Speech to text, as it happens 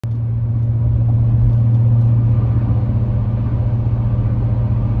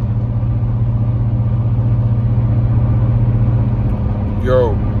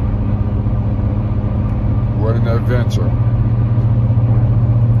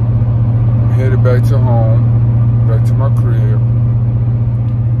it back to home, back to my crib.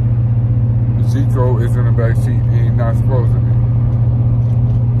 Zico is in the back seat and he's not supposed to be.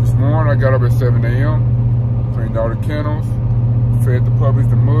 This morning I got up at 7 a.m., cleaned all the kennels, fed the puppies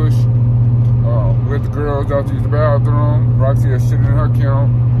the mush, let the girls out to use the bathroom. Roxy is sitting in her kennel,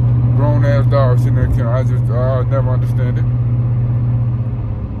 grown ass dog sitting in her kennel. I never understand it.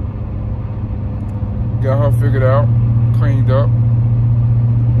 Got her figured out, cleaned up.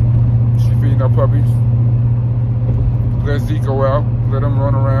 She feeding her puppies. Let Zico out, let him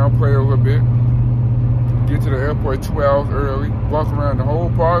run around, play a little bit. Get to the airport 2 hours early, walk around the whole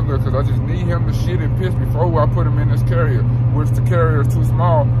park because I just need him to shit and piss before I put him in this carrier, which the carrier is too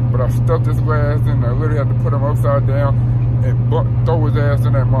small, but I stuffed his ass in. I literally had to put him upside down and throw his ass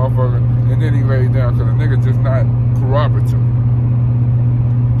in that motherfucker, and then he laid down because the nigga just not cooperative.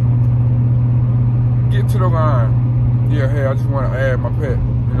 Get to the line. Yeah, hey, I just want to add my pet,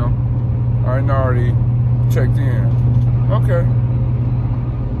 you know. I already checked in. Okay.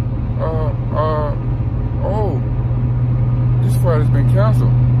 Oh, this flight has been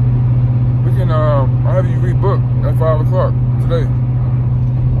canceled. We can, I'll have you rebook at 5 o'clock today.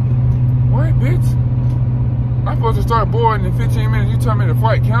 Wait, bitch. I'm supposed to start boarding in 15 minutes. You tell me the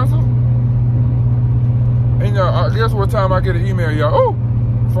flight canceled? And I guess what time I get an email, y'all? Oh,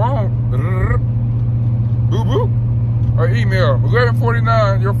 phone. Boo boo. Or email.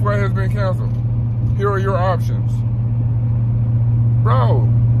 11:49, your flight has been canceled. Here are your options. Bro.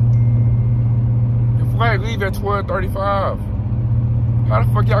 Flight leave at 12:35. How the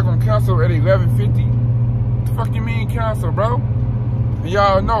fuck y'all gonna cancel at 11:50? What the fuck you mean cancel, bro? And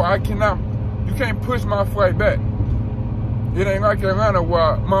y'all know I cannot, you can't push my flight back. It ain't like Atlanta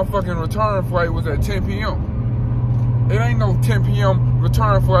where my fucking return flight was at 10 p.m. It ain't no 10 p.m.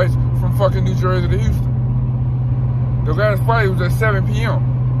 return flights from fucking New Jersey to Houston. The last flight was at 7 p.m.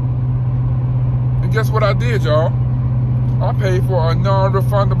 And guess what I did, y'all? I paid for a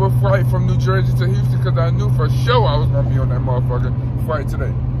non-refundable flight from New Jersey to Houston because I knew for sure I was going to be on that motherfucking flight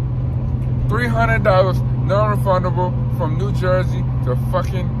today. $300 non-refundable from New Jersey to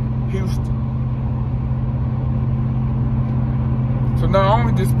fucking Houston. So not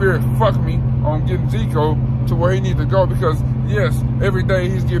only did Spirit fuck me on getting Zico to where he needs to go because, yes, every day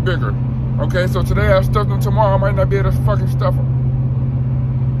he's get bigger. Okay, so today I stuffed him, tomorrow I might not be able to fucking stuff him.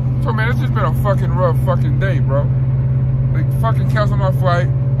 So man, it's just been a fucking rough fucking day, bro. They fucking canceled my flight.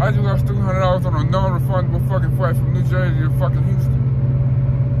 I just lost $300 on a non-refundable fucking flight from New Jersey to fucking Houston.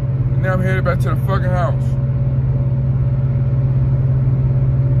 And now I'm headed back to the fucking house.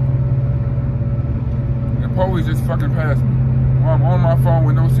 And the police just fucking passed me. While I'm on my phone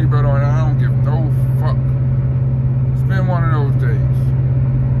with no seatbelt on and I don't give no fuck. It's been one of those days.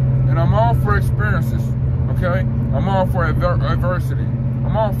 And I'm all for experiences, okay? I'm all for adversity.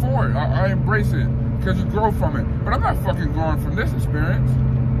 I'm all for it. I embrace it. Because you grow from it. But I'm not fucking growing from this experience.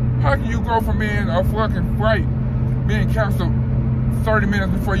 How can you go from being a fucking flight being canceled 30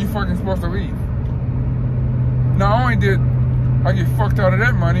 minutes before you fucking supposed to leave? Not only did I get fucked out of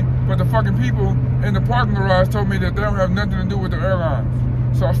that money, but the fucking people in the parking garage told me that they don't have nothing to do with the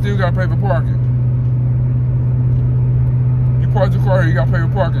airlines. So I still gotta pay for parking. You parked your car here, you gotta pay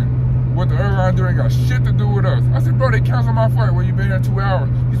for parking. What the airline do ain't got shit to do with us. I said, bro, they canceled my flight. Well, you been here 2 hours.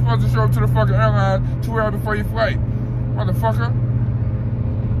 You supposed to show up to the fucking airline 2 hours before your flight. Motherfucker.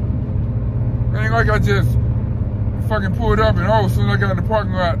 It ain't like I just fucking pulled up and, as soon as I got in the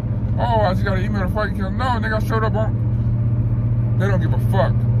parking lot, I just got an email to fucking cancel. No, nigga, I showed up on. They don't give a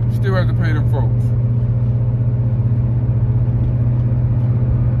fuck. Still have to pay them folks.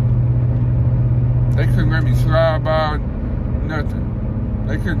 They couldn't let me slide by, nothing.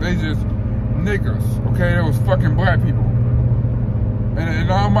 They just niggas, okay? It was fucking black people. And in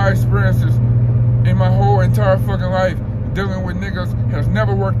all my experiences, in my whole entire fucking life, dealing with niggas has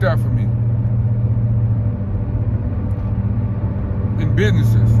never worked out for me. In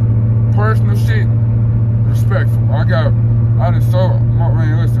businesses, personal shit, respectful.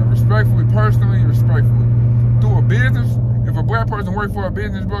 Listen, respectfully, personally, respectfully. Through a business, if a black person works for a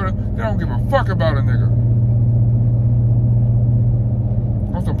business, brother, they don't give a fuck about a nigga.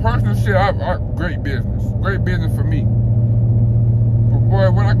 On some personal shit, great business for me. But boy,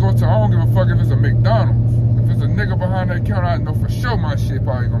 when I go to, I don't give a fuck if it's a McDonald's. If it's a nigga behind that counter, I know for sure my shit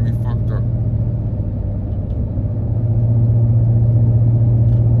probably gonna be fucked up.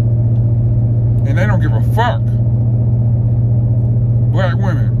 And they don't give a fuck. Black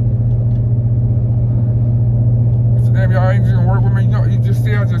women. I said, damn, y'all ain't just gonna work with me. You just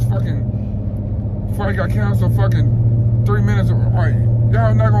see I just fucking, flight got canceled fucking 3 minutes. Right.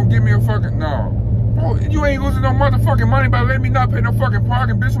 Y'all not gonna give me a fucking, no. Bro, you ain't losing no motherfucking money by letting me not pay no fucking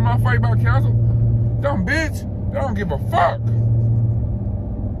parking, bitch, when my flight about canceled. Dumb bitch. They don't give a fuck.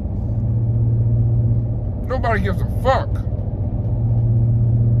 Nobody gives a fuck.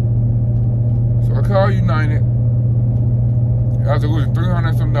 So I called United. I was losing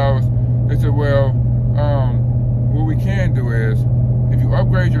 $300 some dollars. They said, well, what we can do is, if you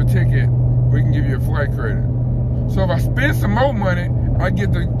upgrade your ticket, we can give you a flight credit. So if I spend some more money, I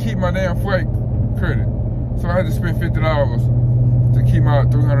get to keep my damn flight credit. So I had to spend $50 to keep my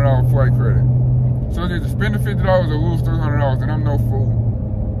 $300 flight credit. So it's either spend the $50 or lose $300, and I'm no fool.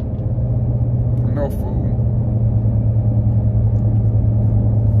 I'm no fool.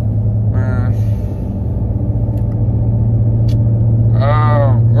 Man.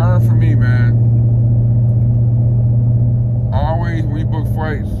 Learn from me, man. Always, when you book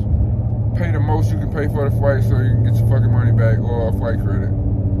flights, pay the most you can pay for the flight so you can get your fucking money back or a flight credit.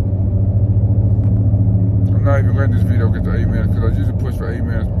 I'm not even letting this video get to 8 minutes because I usually push for 8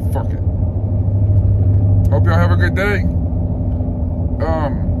 minutes, but fuck it. Hope y'all have a good day.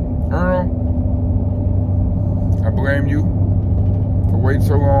 Earl, I blame you for waiting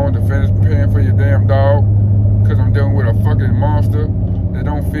so long to finish paying for your damn dog because I'm dealing with a fucking monster that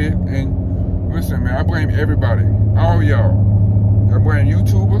don't fit. And listen, man, I blame everybody, all y'all. I blame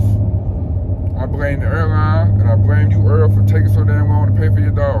YouTubers, I blame the airline, and I blame you, Earl, for taking so damn long to pay for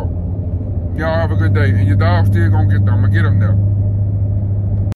your dog. Y'all have a good day, and your dog's still gonna get there. I'm gonna get him there.